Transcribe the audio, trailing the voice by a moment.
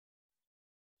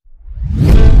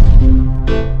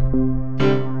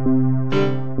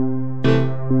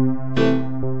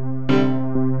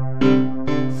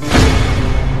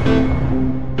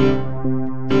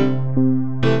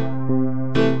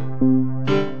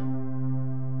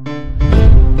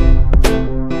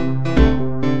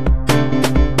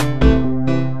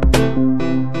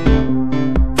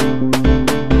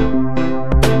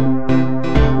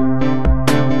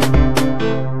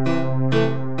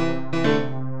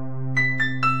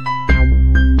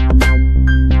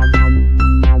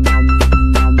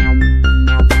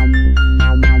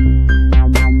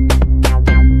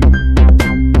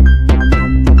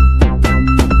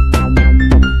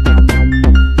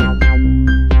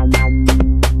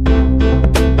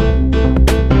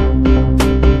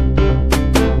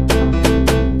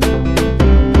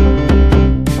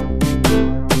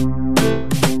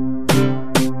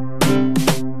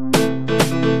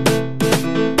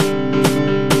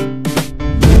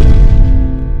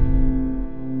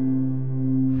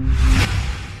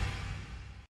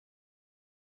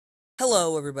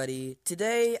Hello everybody.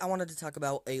 Today I wanted to talk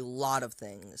about a lot of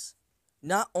things.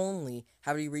 Not only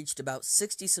have we reached about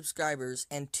 60 subscribers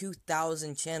and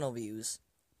 2,000 channel views,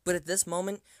 but at this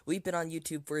moment we've been on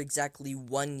YouTube for exactly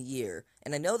 1 year.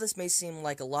 And I know this may seem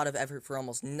like a lot of effort for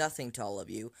almost nothing to all of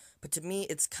you, but to me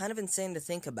it's kind of insane to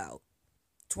think about.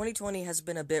 2020 has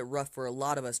been a bit rough for a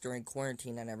lot of us during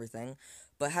quarantine and everything,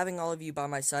 but having all of you by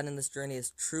my side in this journey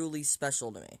is truly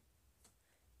special to me.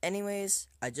 Anyways,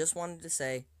 I just wanted to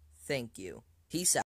say thank you. Peace out.